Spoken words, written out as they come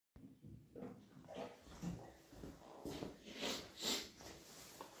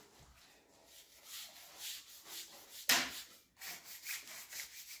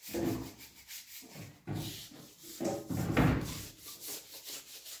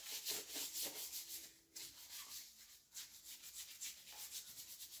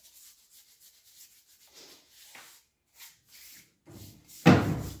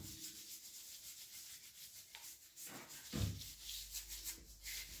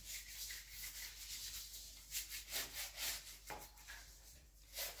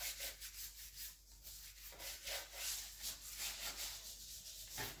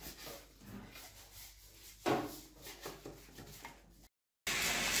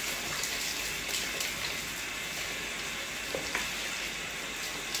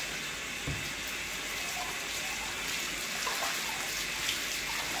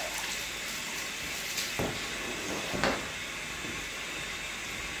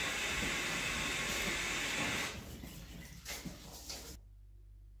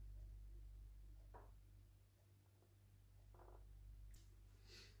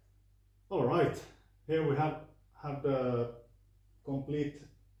here we have the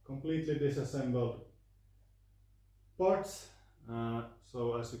completely disassembled parts.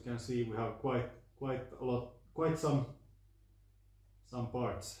 So as you can see, we have quite some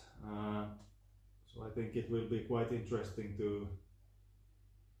parts. So I think it will be quite interesting to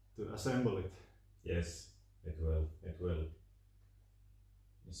assemble it. Yes, it will. It will.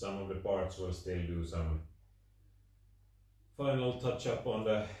 Some of the parts will still do some final touch up on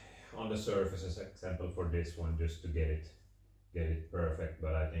the surface, as example for this one, just to get it perfect.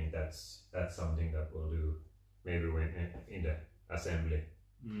 But I think that's something that we'll do maybe when in the assembly.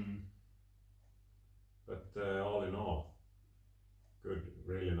 But all in all, good,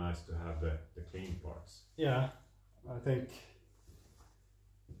 really nice to have the clean parts. Yeah, I think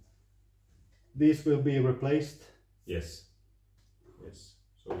these will be replaced. Yes, yes.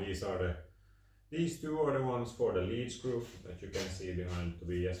 So these two are the ones for the lead screw that you can see behind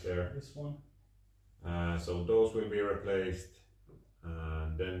Tobias there. This one. So those will be replaced.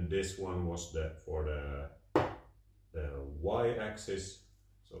 Then this one was for the Y-axis.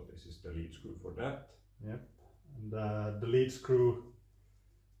 So this is the lead screw for that. Yep. And the lead screw,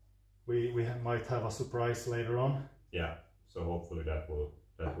 we might have a surprise later on. Yeah. So hopefully that will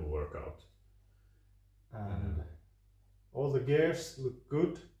work out. And all the gears look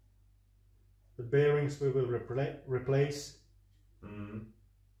good. The bearings we will replace.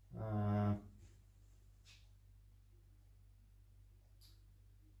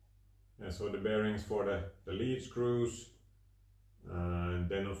 Yeah, so the bearings for the lead screws, and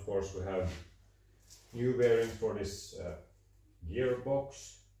then of course we have new bearings for this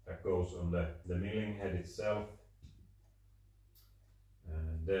gearbox that goes on the milling head itself.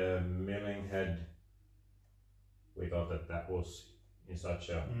 The milling head, we thought that was in such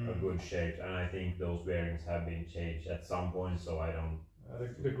a good shape, and I think those bearings have been changed at some point, so I don't...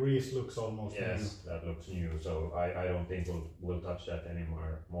 the grease looks almost new. Yes, that looks new, so I don't think we'll touch that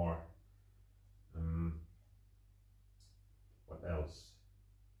anymore. What else?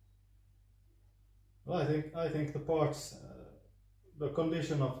 Well, I think the parts, the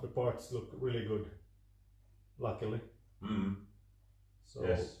condition of the parts look really good, luckily. So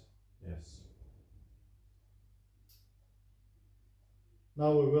yes.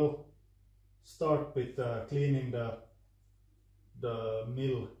 Now we will start with cleaning the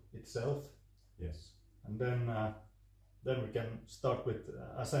mill itself. Yes. And then we can start with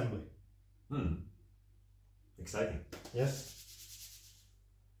assembly. Exciting. Yes.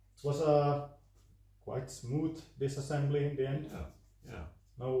 It was a quite smooth disassembly in the end. Yeah.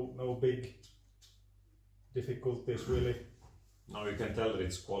 No big difficulties really. Now you can tell that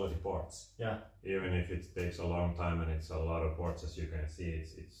it's quality parts. Yeah. Even if it takes a long time and it's a lot of parts, as you can see,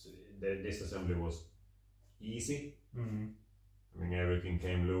 the disassembly was easy. I mean, everything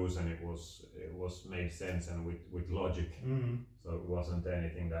came loose and it was made sense and with logic. So it wasn't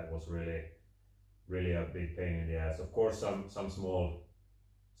anything that was really a big pain in the ass. Of course, some small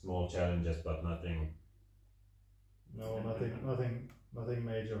challenges, but nothing. No, nothing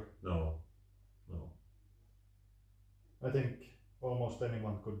major. No. I think almost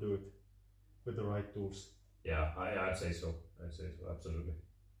anyone could do it with the right tools. Yeah, I'd say so. Absolutely.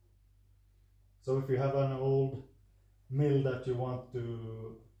 So if you have an old mill that you want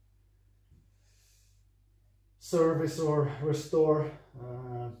to service or restore,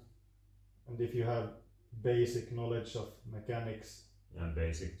 and if you have basic knowledge of mechanics and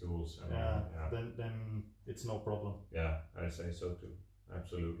basic tools, then it's no problem. Yeah, I'd say so too.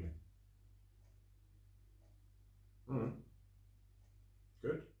 Absolutely.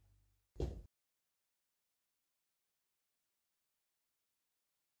 Good.